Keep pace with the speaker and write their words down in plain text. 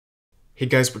Hey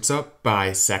guys, what's up?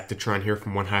 Bisectatron here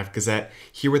from OneHive Gazette,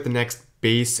 here with the next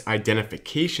base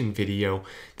identification video.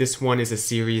 This one is a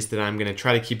series that I'm going to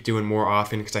try to keep doing more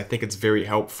often because I think it's very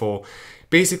helpful.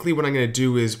 Basically what I'm going to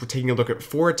do is we're taking a look at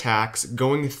 4 attacks,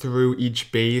 going through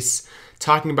each base,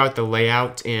 talking about the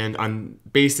layout and on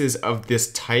bases of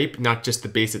this type, not just the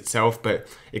base itself, but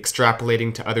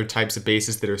extrapolating to other types of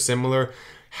bases that are similar,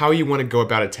 how you want to go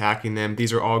about attacking them.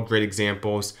 These are all great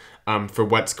examples for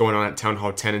what's going on at Town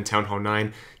Hall 10 and Town Hall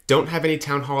 9. Don't have any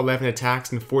Town Hall 11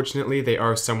 attacks, unfortunately. They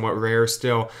are somewhat rare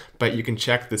still, but you can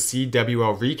check the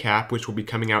CWL recap, which will be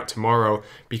coming out tomorrow,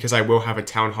 because I will have a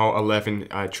Town Hall 11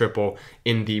 triple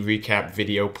in the recap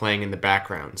video playing in the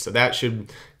background. So that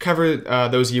should cover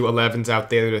those of you 11s out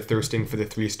there that are thirsting for the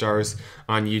 3 stars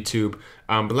on YouTube.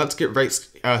 But let's get right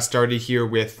started here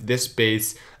with this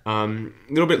base. A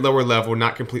little bit lower level,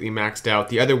 not completely maxed out.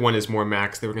 The other one is more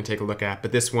maxed that we're going to take a look at,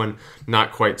 but this one,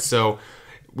 not quite. So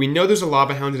we know there's a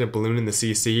lava hound and a balloon in the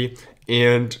CC,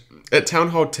 and at Town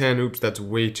Hall 10, oops, that's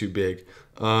way too big.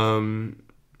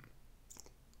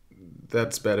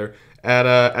 That's better.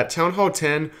 At Town Hall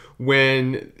 10,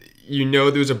 when you know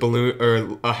there's a balloon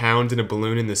or a hound and a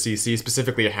balloon in the CC,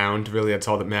 specifically a hound, really that's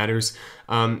all that matters.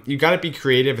 You got to be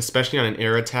creative, especially on an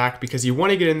air attack, because you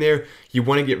want to get in there, you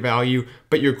want to get value,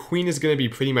 but your queen is going to be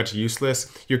pretty much useless.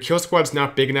 Your kill squad's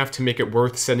not big enough to make it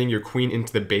worth sending your queen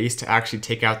into the base to actually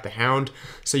take out the hound,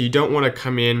 so you don't want to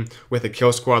come in with a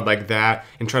kill squad like that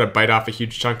and try to bite off a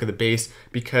huge chunk of the base,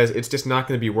 because it's just not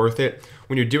going to be worth it.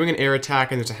 When you're doing an air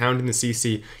attack and there's a hound in the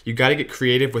CC, you got to get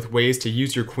creative with ways to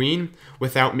use your queen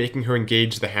without making her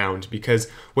engage the hound, because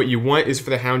what you want is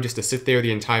for the hound just to sit there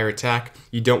the entire attack.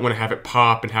 You don't want to have it pop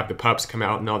and have the pups come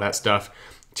out and all that stuff.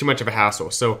 Too much of a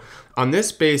hassle. So on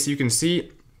this base, you can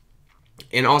see,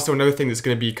 and also another thing that's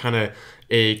going to be kind of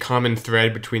a common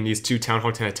thread between these 2 Town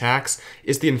Hall 10 attacks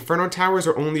is the Inferno Towers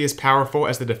are only as powerful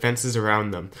as the defenses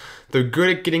around them. They're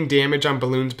good at getting damage on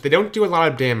balloons, but they don't do a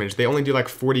lot of damage. They only do like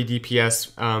 40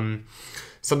 DPS,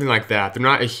 something like that. They're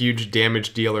not a huge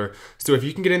damage dealer. So if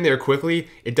you can get in there quickly,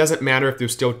 it doesn't matter if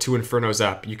there's still 2 Infernos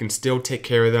up. You can still take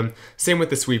care of them. Same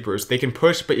with the sweepers. They can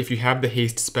push, but if you have the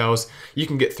haste spells, you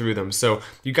can get through them. So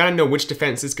you gotta know which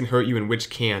defenses can hurt you and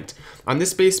which can't. On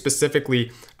this base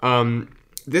specifically,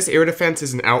 this air defense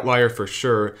is an outlier for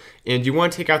sure, and you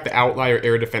want to take out the outlier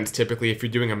air defense typically if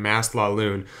you're doing a mass law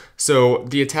loon. So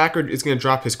the attacker is going to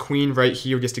drop his queen right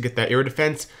here just to get that air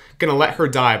defense. Going to let her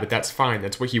die, but that's fine.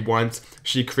 That's what he wants.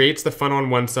 She creates the funnel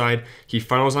on one side, he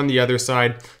funnels on the other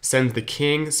side, sends the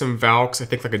king some Valks, I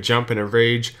think like a jump and a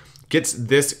rage, gets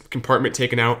this compartment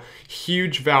taken out.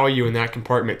 Huge value in that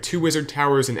compartment. 2 wizard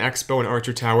towers, an expo, and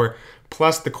archer tower,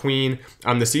 plus the queen.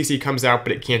 The CC comes out,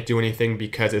 but it can't do anything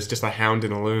because it's just a hound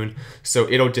and a loon. So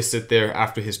it'll just sit there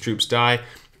after his troops die.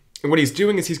 And what he's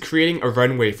doing is he's creating a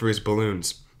runway for his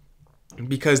balloons.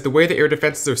 Because the way the air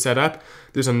defenses are set up,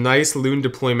 there's a nice loon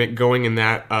deployment going in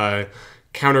that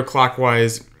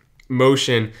counterclockwise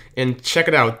motion, and check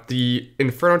it out, the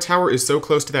Inferno Tower is so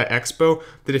close to that expo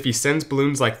that if he sends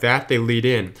balloons like that, they lead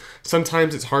in.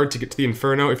 Sometimes it's hard to get to the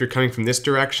Inferno if you're coming from this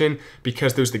direction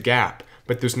because there's the gap,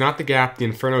 but there's not the gap, the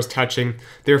Inferno's touching,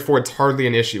 therefore it's hardly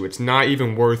an issue. It's not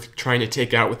even worth trying to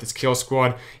take out with this kill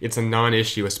squad. It's a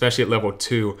non-issue, especially at level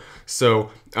 2.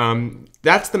 So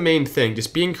that's the main thing,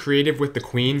 just being creative with the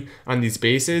queen on these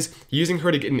bases, using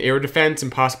her to get an air defense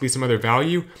and possibly some other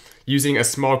value, using a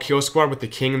small kill squad with the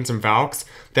king and some Valks.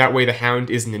 That way the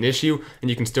hound isn't an issue and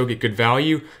you can still get good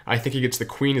value. I think he gets the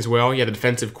queen as well. Yeah, the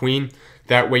defensive queen.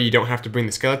 That way you don't have to bring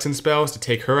the skeleton spells to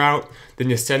take her out.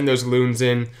 Then you send those loons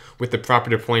in with the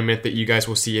proper deployment that you guys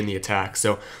will see in the attack.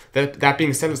 So that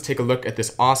being said, let's take a look at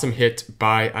this awesome hit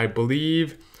by, I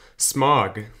believe,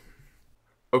 Smog.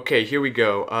 Okay, here we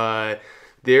go.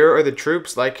 There are the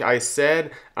troops, like I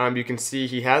said. You can see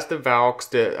he has the Valks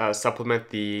to supplement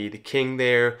the king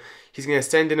there. He's going to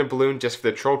send in a balloon just for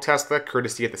the Troll Tesla,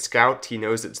 courtesy of the scout. He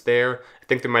knows it's there. I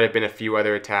think there might have been a few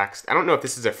other attacks. I don't know if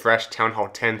this is a fresh Town Hall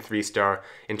 10 3-star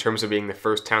in terms of being the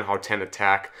first Town Hall 10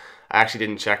 attack. I actually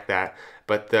didn't check that.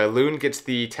 But the loon gets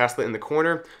the Tesla in the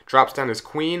corner, drops down his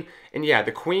queen. And yeah,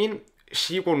 the queen,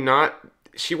 she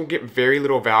will get very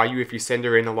little value if you send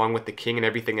her in along with the king and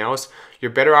everything else.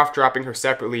 You're better off dropping her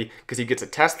separately because he gets a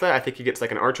Tesla. I think he gets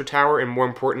like an archer tower, and more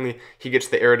importantly, he gets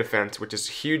the air defense, which is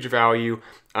huge value.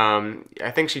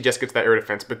 I think she just gets that air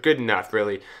defense, but good enough,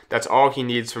 really. That's all he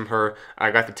needs from her.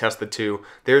 I got the Tesla too.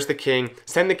 There's the king.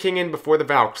 Send the king in before the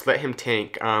Valks. Let him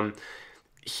tank.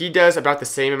 He does about the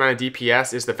same amount of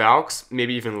DPS as the Valks,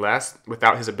 maybe even less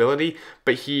without his ability,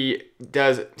 but he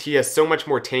has so much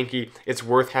more tanky, it's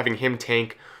worth having him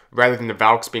tank rather than the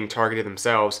Valks being targeted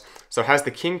themselves. So has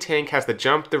the king tank, has the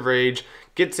jump, the rage,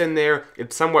 gets in there,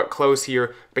 it's somewhat close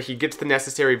here, but he gets the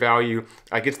necessary value,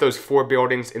 gets those 4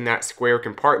 buildings in that square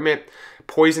compartment,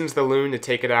 poisons the loon to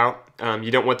take it out.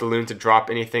 You don't want the loon to drop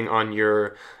anything on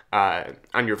your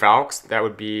Valks. That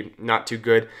would be not too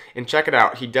good. And check it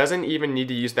out, he doesn't even need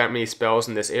to use that many spells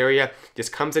in this area,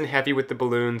 just comes in heavy with the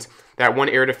balloons. That 1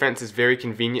 air defense is very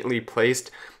conveniently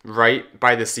placed right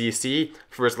by the CC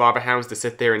for his Lava Hounds to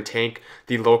sit there and tank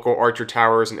the local archer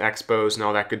towers and expos and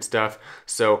all that good stuff.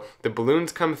 So the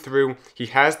balloons come through, he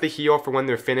has the heal for when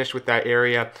they're finished with that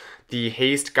area. The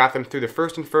haste got them through the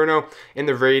first Inferno, and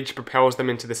the rage propels them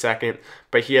into the second,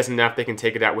 but he has enough they can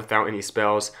take it out without any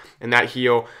spells. And that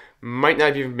heal might not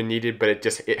have even been needed, but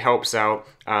it helps out.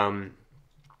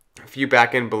 A few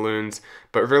back-end balloons,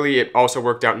 but really it also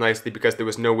worked out nicely because there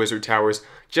was no wizard towers,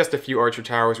 just a few archer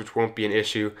towers, which won't be an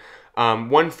issue.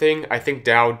 One thing, I think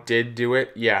Dow did do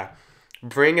it, yeah.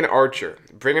 Bring an archer.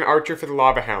 Bring an archer for the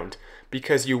Lava Hound,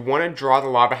 because you want to draw the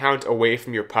Lava Hound away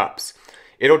from your pups.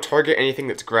 It'll target anything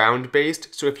that's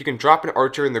ground-based, so if you can drop an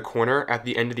archer in the corner at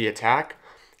the end of the attack,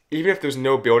 even if there's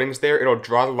no buildings there, it'll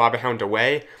draw the Lava Hound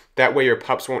away. That way your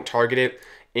pups won't target it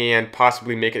and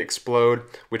possibly make it explode,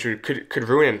 which could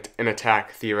ruin an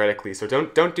attack, theoretically. So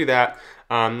don't do that.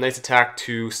 Nice attack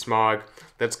to Smog.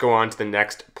 Let's go on to the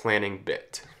next planning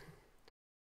bit.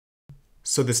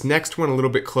 So this next one a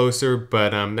little bit closer,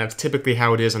 but that's typically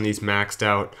how it is on these maxed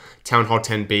out Town Hall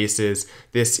 10 bases.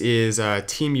 This is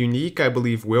Team Unique, I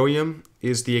believe William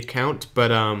is the account, but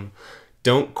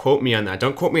don't quote me on that.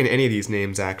 Don't quote me on any of these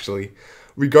names, actually.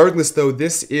 Regardless, though,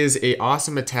 this is a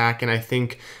awesome attack, and I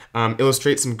think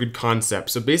illustrates some good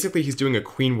concepts. So basically, he's doing a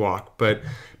queen walk, but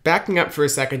backing up for a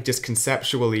second, just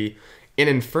conceptually, an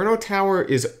Inferno Tower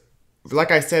is,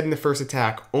 like I said in the first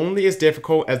attack, only as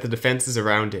difficult as the defenses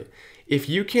around it. If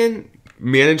you can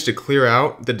manage to clear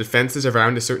out the defenses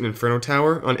around a certain Inferno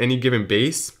Tower on any given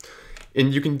base,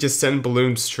 and you can just send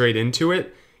balloons straight into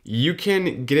it, you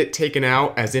can get it taken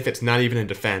out as if it's not even a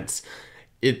defense.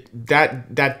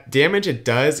 That damage it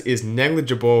does is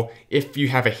negligible if you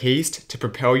have a haste to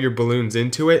propel your balloons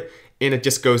into it, and it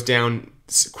just goes down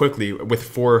quickly with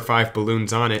 4 or 5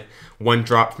 balloons on it, 1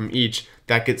 drop from each.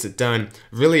 That gets it done.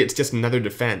 Really, it's just another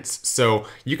defense. So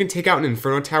you can take out an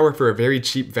Inferno Tower for a very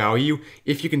cheap value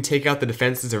if you can take out the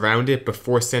defenses around it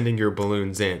before sending your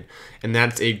balloons in. And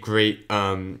that's a great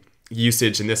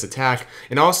usage in this attack.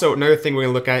 And also, another thing we're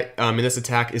going to look at in this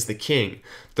attack is the king.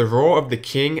 The role of the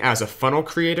king as a funnel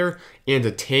creator and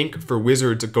a tank for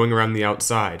wizards going around the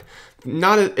outside.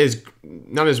 Not as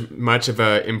much of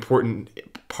an important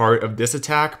part of this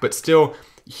attack, but still,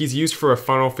 he's used for a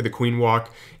funnel for the queen walk,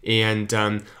 and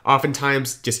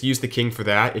oftentimes just use the king for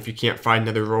that if you can't find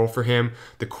another role for him.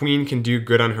 The queen can do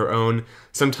good on her own.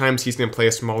 Sometimes he's going to play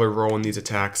a smaller role in these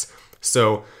attacks.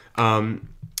 So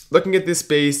looking at this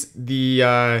base,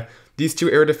 these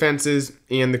 2 air defenses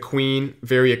and the queen,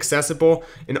 very accessible.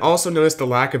 And also notice the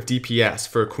lack of DPS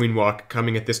for a queen walk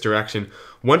coming at this direction.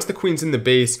 Once the queen's in the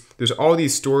base, there's all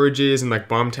these storages and like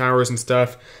bomb towers and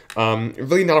stuff.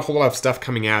 Really not a whole lot of stuff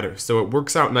coming at her. So it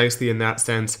works out nicely in that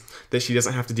sense that she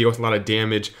doesn't have to deal with a lot of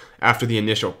damage after the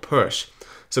initial push.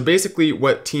 So basically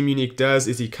what Team Unique does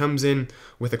is he comes in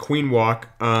with a queen walk,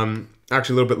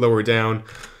 actually a little bit lower down,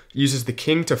 uses the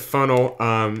king to funnel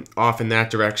off in that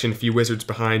direction, a few wizards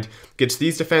behind, gets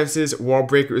these defenses, wall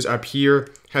breakers up here,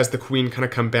 has the queen kind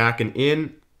of come back and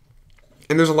in.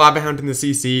 And there's a Lava Hound in the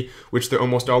CC, which there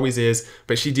almost always is,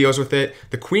 but she deals with it.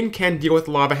 The queen can deal with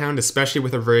the Lava Hound, especially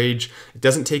with a rage. It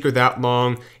doesn't take her that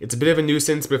long. It's a bit of a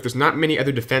nuisance, but if there's not many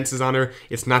other defenses on her,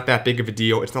 it's not that big of a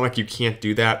deal. It's not like you can't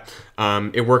do that.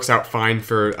 It works out fine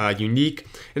for Unique.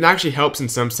 It actually helps in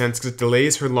some sense because it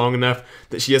delays her long enough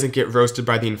that she doesn't get roasted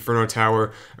by the Inferno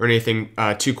Tower or anything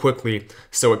too quickly,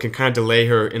 so it can kind of delay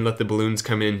her and let the balloons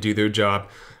come in and do their job.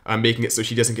 Making it so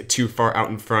she doesn't get too far out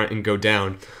in front and go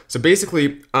down. So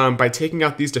basically, by taking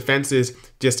out these defenses,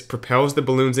 just propels the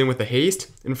balloons in with a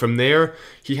haste, and from there,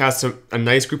 he has a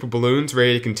nice group of balloons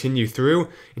ready to continue through,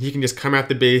 and he can just come at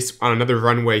the base on another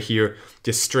runway here,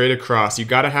 just straight across. You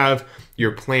gotta have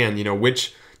your plan, you know,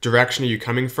 which direction are you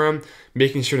coming from,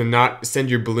 making sure to not send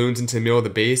your balloons into the middle of the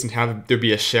base and have there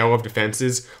be a shell of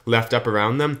defenses left up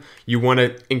around them. You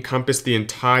wanna encompass the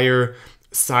entire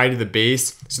side of the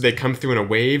base so they come through in a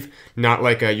wave, not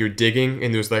like you're digging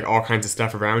and there's like all kinds of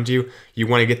stuff around you. You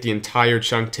want to get the entire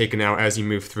chunk taken out as you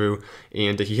move through,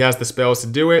 and he has the spells to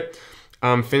do it.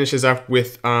 finishes up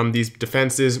with these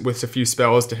defenses with a few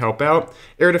spells to help out.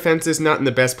 Air defenses not in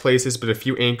the best places, but a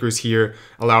few anchors here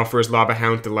allow for his Lava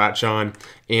Hound to latch on,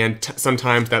 and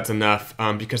sometimes that's enough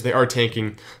because they are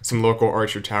tanking some local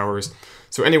archer towers.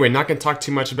 So anyway, not going to talk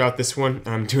too much about this one.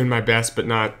 I'm doing my best, but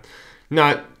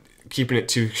not keeping it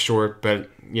too short, but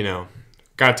you know,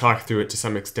 gotta talk through it to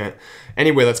some extent.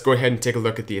 Anyway, let's go ahead and take a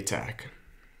look at the attack.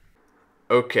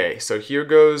 Okay, so here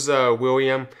goes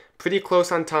William. Pretty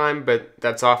close on time, but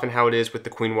that's often how it is with the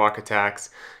Queen Walk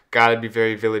attacks. Gotta be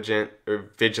very vigilant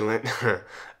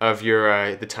of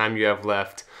your the time you have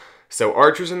left. So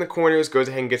archers in the corners, goes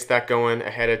ahead and gets that going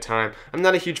ahead of time. I'm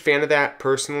not a huge fan of that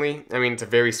personally. I mean, it's a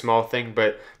very small thing,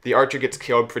 but the archer gets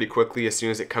killed pretty quickly as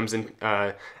soon as it comes in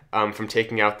from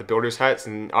taking out the builder's huts,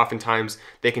 and oftentimes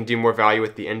they can do more value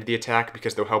at the end of the attack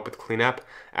because they'll help with cleanup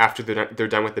after they're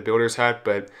done with the builder's hut,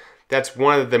 but that's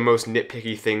one of the most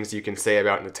nitpicky things you can say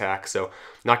about an attack, so I'm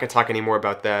not going to talk any more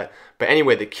about that. But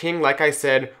anyway, the king, like I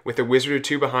said, with a wizard or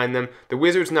two behind them, the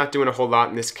wizard's not doing a whole lot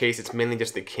in this case. It's mainly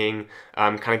just the king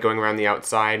kind of going around the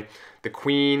outside. The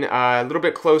queen, a little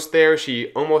bit close there.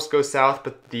 She almost goes south,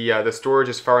 but the storage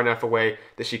is far enough away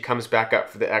that she comes back up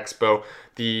for the expo.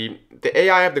 The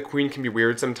AI of the queen can be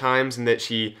weird sometimes in that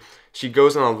she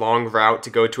goes on a long route to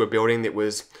go to a building that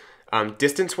was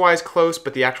distance-wise close,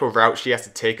 but the actual route she has to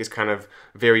take is kind of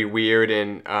very weird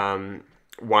and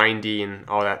windy and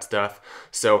all that stuff.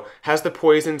 So has the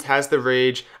poisons, has the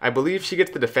rage. I believe she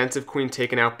gets the defensive queen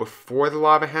taken out before the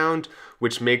Lava Hound,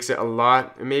 which makes it a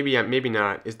lot. Maybe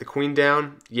not. Is the queen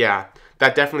down? Yeah,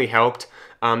 that definitely helped.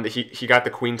 He got the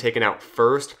queen taken out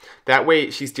first. That way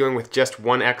she's dealing with just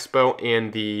one expo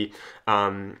and the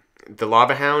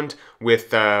Lava Hound with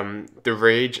the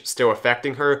rage still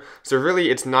affecting her. So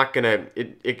really it's not gonna,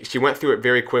 she went through it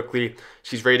very quickly.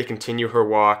 She's ready to continue her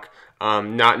walk.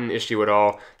 Not an issue at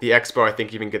all. The expo I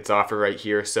think even gets off her right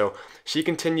here. So she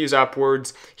continues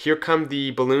upwards. Here come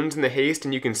the balloons and the haste,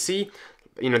 and you can see,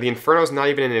 you know, the Inferno's not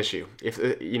even an issue. If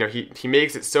you know, he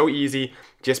makes it so easy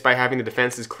just by having the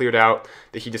defenses cleared out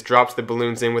that he just drops the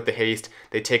balloons in with the haste.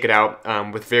 They take it out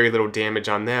with very little damage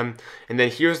on them. And then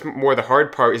here's more the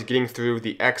hard part, is getting through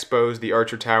the expos, the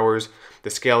archer towers, the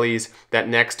skellies, that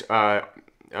next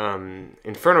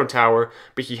Inferno tower.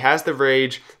 But he has the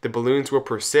rage. The balloons will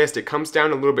persist. It comes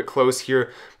down a little bit close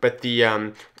here, but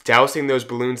the dousing those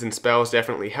balloons and spells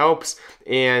definitely helps,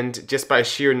 and just by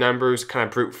sheer numbers, kind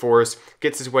of brute force,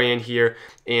 gets his way in here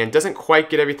and doesn't quite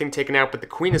get everything taken out, but the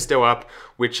queen is still up,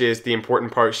 which is the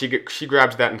important part. She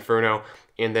grabs that Inferno,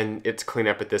 and then it's clean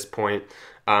up at this point.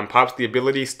 Pops the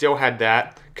ability, still had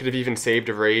that, could have even saved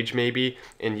a rage maybe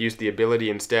and used the ability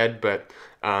instead, but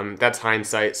that's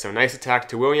hindsight. So nice attack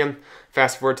to William.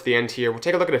 Fast forward to the end here, we'll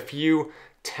take a look at a few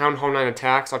Town Hall 9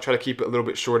 attacks. I'll try to keep it a little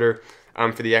bit shorter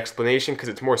for the explanation because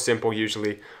it's more simple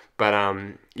usually. But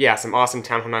yeah, some awesome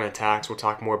Town Hall 9 attacks. We'll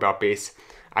talk more about base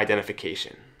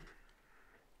identification.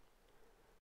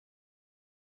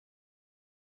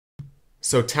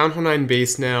 So Town Hall 9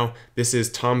 base now. This is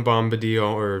Tom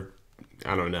Bombadil, or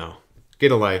I don't know.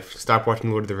 Get a life. Stop watching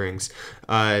Lord of the Rings,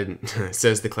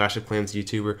 says the Clash of Clans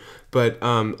YouTuber. But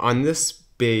on this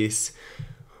base,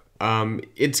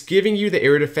 it's giving you the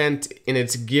air defense, and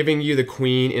it's giving you the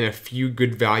queen and a few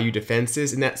good value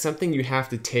defenses, and that's something you have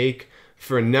to take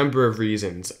for a number of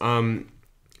reasons.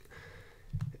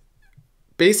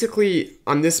 Basically,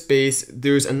 on this base,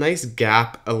 there's a nice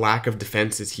gap, a lack of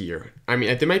defenses here. I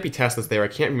mean, there might be Teslas there, I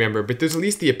can't remember, but there's at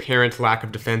least the apparent lack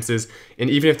of defenses, and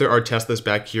even if there are Teslas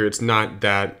back here, it's not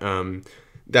that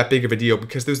big of a deal,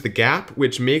 because there's the gap,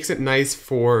 which makes it nice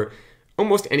for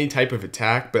almost any type of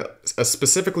attack, but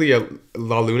specifically a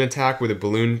La Luna attack where the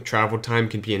balloon travel time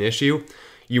can be an issue.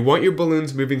 You want your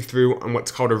balloons moving through on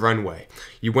what's called a runway.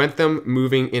 You want them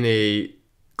moving in a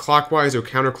clockwise or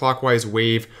counterclockwise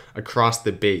wave across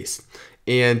the base.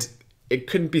 And it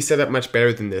couldn't be set up much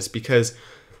better than this, because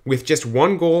with just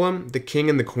one golem, the king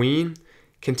and the queen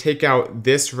can take out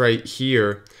this right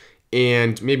here,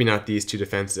 and maybe not these two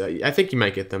defenses. I think you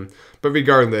might get them. But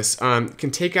regardless,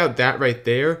 can take out that right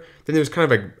there. Then there's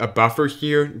kind of a buffer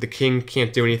here. The king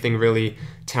can't do anything really.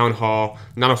 Town Hall,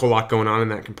 not a whole lot going on in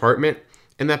that compartment.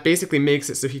 And that basically makes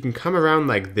it so he can come around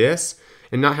like this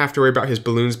and not have to worry about his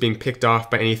balloons being picked off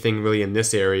by anything really in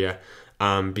this area,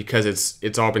 because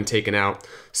it's all been taken out.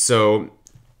 So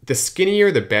the skinnier,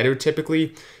 the better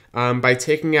typically. By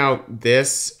taking out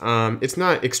this, it's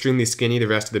not extremely skinny, the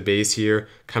rest of the base here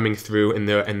coming through in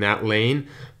that lane,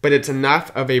 but it's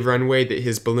enough of a runway that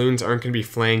his balloons aren't going to be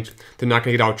flanked. They're not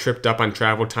going to get all tripped up on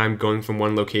travel time going from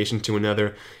one location to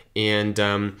another, and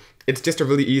it's just a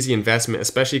really easy investment,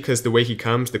 especially because the way he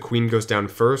comes, the queen goes down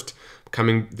first.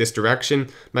 coming this direction.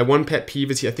 My one pet peeve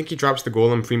is I think he drops the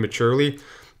golem prematurely.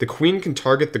 The queen can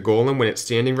target the golem when it's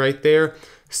standing right there,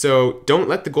 so don't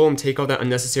let the golem take all that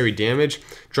unnecessary damage.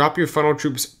 Drop your funnel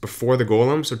troops before the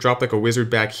golem, so drop like a wizard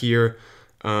back here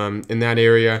in that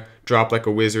area, drop like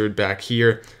a wizard back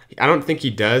here. I don't think he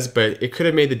does, but it could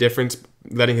have made the difference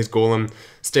letting his golem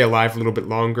stay alive a little bit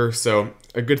longer, so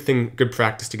a good thing, good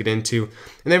practice to get into.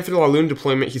 And then for the loon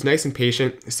deployment, he's nice and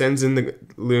patient, sends in the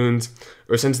loons,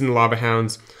 or sends in the lava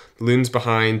hounds, the loons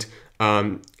behind,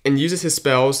 and uses his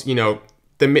spells. You know,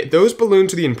 those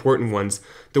balloons are the important ones.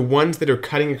 The ones that are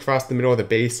cutting across the middle of the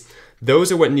base,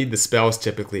 those are what need the spells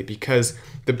typically, because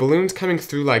the balloons coming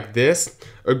through like this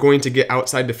are going to get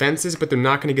outside defenses, but they're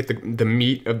not going to get the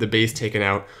meat of the base taken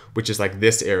out, which is like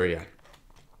this area.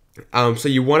 So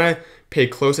you want to pay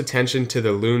close attention to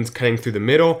the loons cutting through the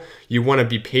middle. You want to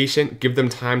be patient, give them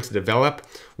time to develop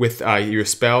with your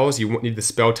spells. You need the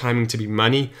spell timing to be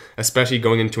money, especially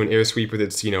going into an air sweeper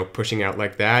that's, you know, pushing out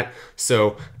like that.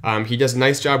 So he does a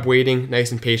nice job waiting,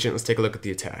 nice and patient. Let's take a look at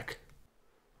the attack.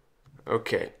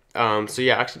 Okay, so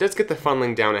yeah, actually let's get the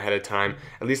funneling down ahead of time,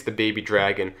 at least the baby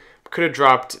dragon. Could have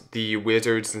dropped the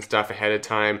wizards and stuff ahead of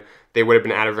time. They would have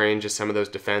been out of range of some of those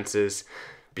defenses,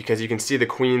 because you can see the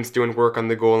queen's doing work on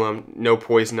the golem, no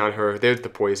poison on her, there's the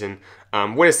poison.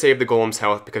 Would have saved the golem's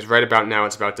health, because right about now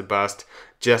it's about to bust,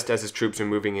 just as his troops are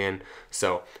moving in.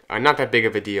 So, not that big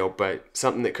of a deal, but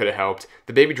something that could have helped.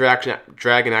 The baby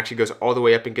dragon actually goes all the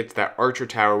way up and gets that archer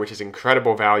tower, which is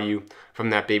incredible value from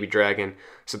that baby dragon.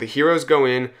 So the heroes go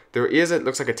in, there is, it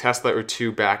looks like a Tesla or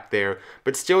two back there,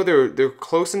 but still they're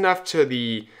close enough to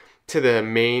the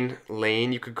main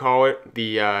lane, you could call it,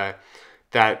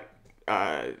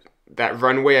 that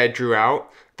runway I drew out,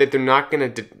 that they're not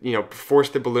going to, you know, force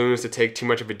the balloons to take too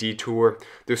much of a detour.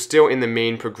 They're still in the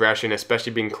main progression,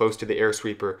 especially being close to the air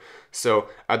sweeper. So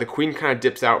the queen kind of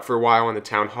dips out for a while on the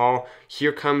town hall.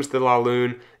 Here comes the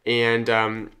Laloon,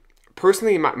 and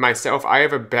personally, myself, I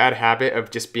have a bad habit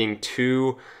of just being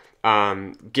too,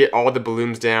 get all the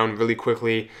balloons down really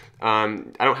quickly. I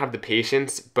don't have the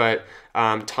patience, but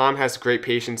Tom has great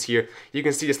patience here. You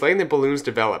can see just letting the balloons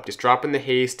develop, just dropping the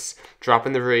hastes,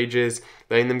 dropping the rages,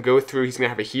 letting them go through. He's going to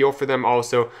have a heal for them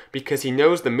also, because he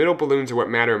knows the middle balloons are what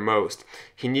matter most.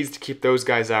 He needs to keep those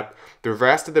guys up. The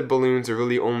rest of the balloons are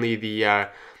really only the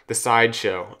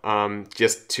sideshow,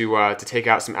 just to take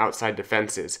out some outside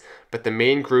defenses. But the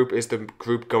main group is the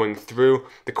group going through.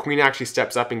 The queen actually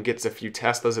steps up and gets a few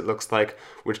Teslas, it looks like,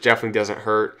 which definitely doesn't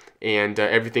hurt, and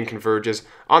everything converges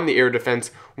on the air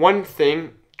defense. One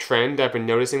trend I've been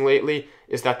noticing lately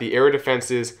is that the air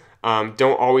defenses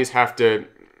don't always have to,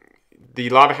 the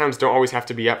lava hounds don't always have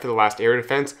to be up for the last air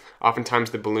defense.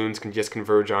 Oftentimes the balloons can just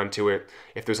converge onto it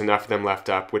if there's enough of them left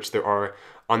up, which there are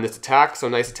on this attack. So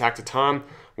nice attack to Tom.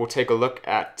 We'll take a look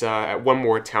at one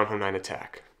more Town Hall 9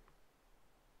 attack.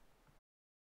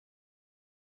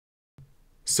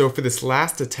 So for this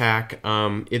last attack,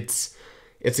 it's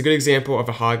a good example of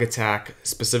a hog attack,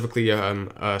 specifically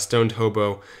a stoned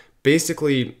hobo.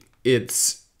 Basically,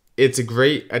 it's a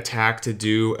great attack to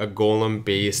do a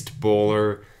golem-based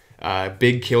bowler,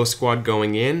 big kill squad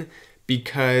going in,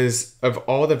 because of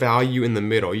all the value in the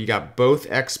middle. You got both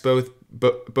expos,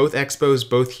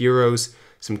 both heroes.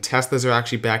 Some Teslas are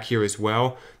actually back here as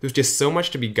well. There's just so much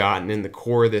to be gotten in the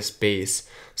core of this base.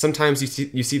 Sometimes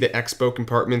you see the expo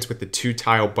compartments with the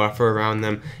 2-tile buffer around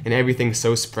them, and everything's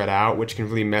so spread out, which can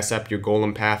really mess up your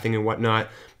golem pathing and whatnot.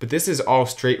 But this is all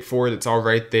straightforward. It's all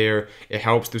right there. It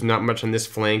helps. There's not much on this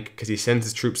flank because he sends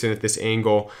his troops in at this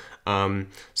angle.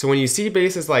 So when you see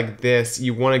bases like this,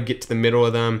 you want to get to the middle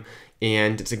of them,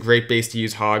 and it's a great base to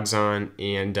use hogs on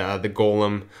and the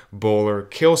golem bowler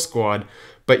kill squad.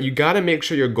 But you got to make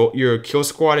sure your kill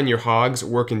squad and your hogs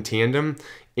work in tandem,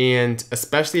 and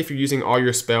especially if you're using all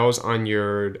your spells on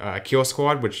your kill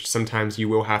squad, which sometimes you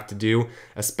will have to do,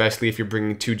 especially if you're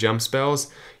bringing 2 jump spells,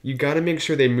 you got to make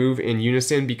sure they move in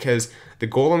unison, because the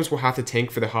golems will have to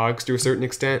tank for the hogs to a certain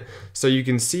extent. So you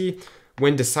can see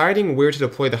when deciding where to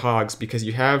deploy the hogs, because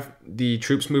you have the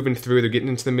troops moving through, they're getting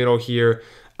into the middle here.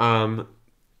 The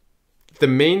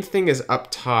main thing is up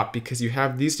top, because you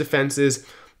have these defenses.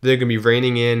 They're going to be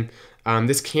raining in.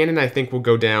 This cannon, I think, will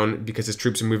go down because his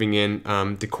troops are moving in.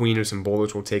 The queen or some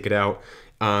bowlers will take it out.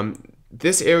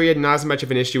 This area, not as much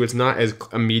of an issue. It's not as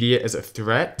immediate as a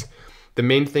threat. The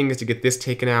main thing is to get this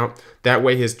taken out. That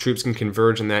way his troops can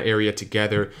converge in that area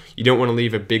together. You don't want to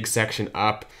leave a big section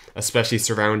up, especially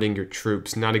surrounding your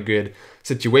troops. Not a good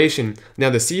situation. Now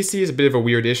the CC is a bit of a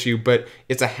weird issue, but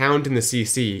it's a hound in the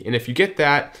CC. And if you get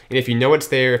that, and if you know it's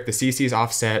there, if the CC is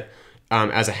offset,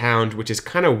 as a hound, which is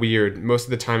kind of weird. Most of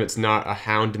the time it's not a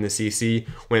hound in the CC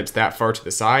when it's that far to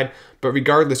the side. But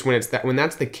regardless, when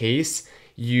that's the case,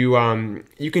 you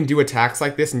can do attacks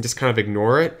like this and just kind of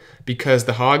ignore it because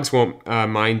the hogs won't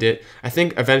mind it. I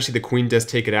think eventually the queen does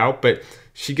take it out, but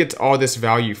she gets all this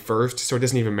value first, so it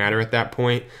doesn't even matter at that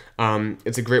point.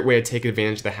 It's a great way to take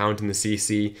advantage of the hound in the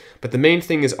CC. But the main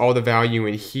thing is all the value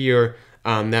in here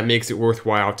that makes it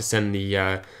worthwhile to send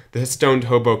the Stoned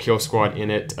Hobo Kill Squad in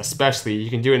it, especially. You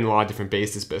can do it in a lot of different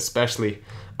bases, but especially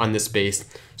on this base.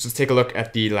 So let's take a look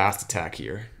at the last attack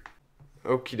here.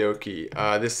 Okie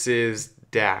dokie. This is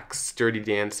Dax, Sturdy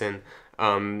Dancing.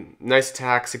 Nice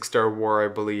attack, 6-star war, I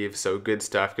believe, so good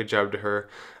stuff. Good job to her.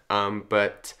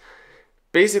 But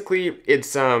basically,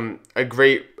 it's a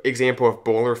great example of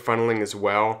bowler funneling as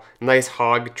well. Nice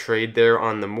hog trade there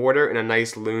on the mortar and a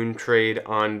nice loon trade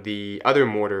on the other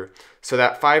mortar. So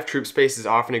that 5 troop space is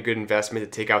often a good investment to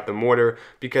take out the mortar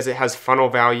because it has funnel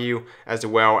value as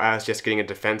well as just getting a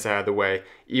defense out of the way,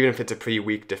 even if it's a pretty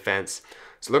weak defense.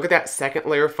 So look at that second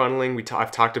layer funneling.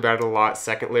 I've talked about it a lot.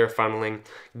 Second layer funneling,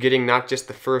 getting not just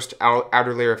the first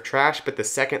outer layer of trash, but the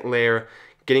second layer,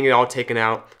 getting it all taken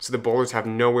out so the bowlers have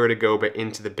nowhere to go but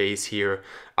into the base here.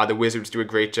 The wizards do a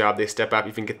great job. They step up,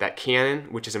 even get that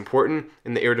cannon, which is important,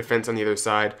 and the air defense on the other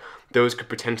side. Those could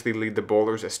potentially lead the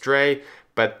bowlers astray,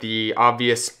 but the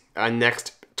obvious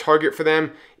next target for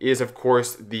them is, of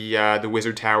course, the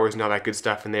wizard towers and all that good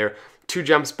stuff in there. 2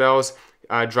 jump spells.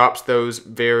 Drops those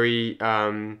very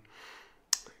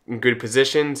good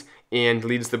positions and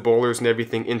leads the bowlers and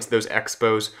everything into those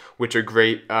expos, which are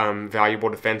great, valuable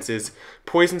defenses.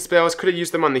 Poison spells, could have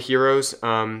used them on the heroes,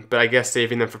 but I guess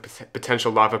saving them for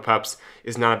potential lava pups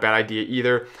is not a bad idea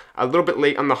either. A little bit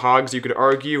late on the hogs, you could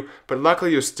argue, but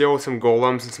luckily there's still some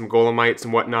golems and some golemites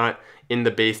and whatnot in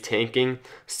the base tanking,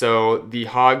 so the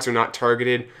hogs are not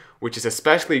targeted, which is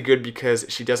especially good because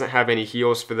she doesn't have any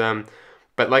heals for them.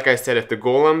 But like I said, if the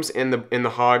golems and the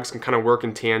hogs can kind of work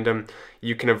in tandem,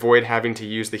 you can avoid having to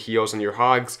use the heals on your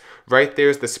hogs. Right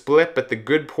there's the split, but the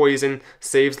good poison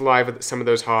saves live some of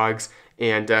those hogs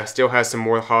and still has some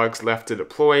more hogs left to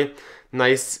deploy.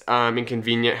 Nice and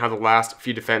convenient how the last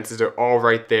few defenses are all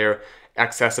right there,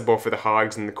 accessible for the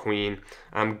hogs and the queen.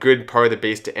 Good part of the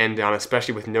base to end on,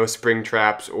 especially with no spring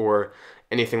traps or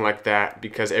anything like that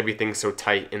because everything's so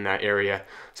tight in that area.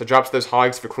 So drops those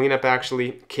hogs for cleanup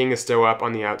actually. King is still up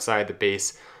on the outside of the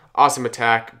base. Awesome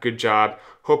attack. Good job.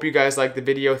 Hope you guys liked the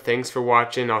video. Thanks for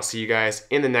watching. I'll see you guys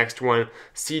in the next one.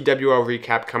 CWL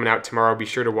recap coming out tomorrow. Be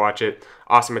sure to watch it.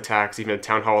 Awesome attacks, even a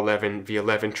Town Hall 11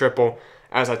 v11 triple,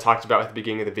 as I talked about at the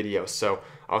beginning of the video. So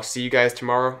I'll see you guys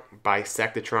tomorrow.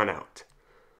 Bisectatron out.